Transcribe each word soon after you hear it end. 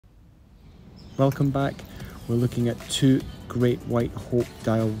Welcome back. We're looking at two Great White Hope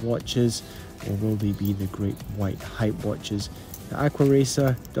dial watches, or will they be the Great White Hype watches? The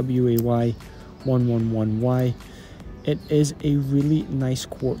Aquaracer WAY111Y. It is a really nice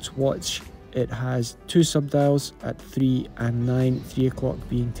quartz watch. It has two subdials at 3 and 9, 3 o'clock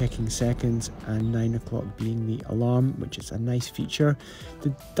being ticking seconds and 9 o'clock being the alarm, which is a nice feature.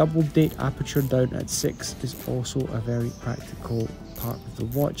 The double date aperture down at 6 is also a very practical part of the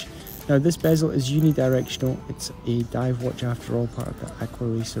watch. Now this bezel is unidirectional. It's a dive watch after all, part of the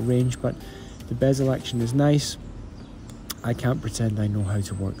Aquaracer range, but the bezel action is nice. I can't pretend I know how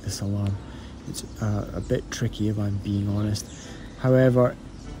to work this alarm. It's a bit tricky if I'm being honest. However,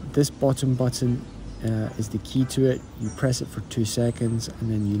 this bottom button is the key to it. You press it for 2 seconds and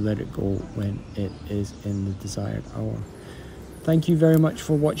then you let it go when it is in the desired hour. Thank you very much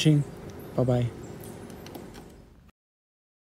for watching. Bye bye.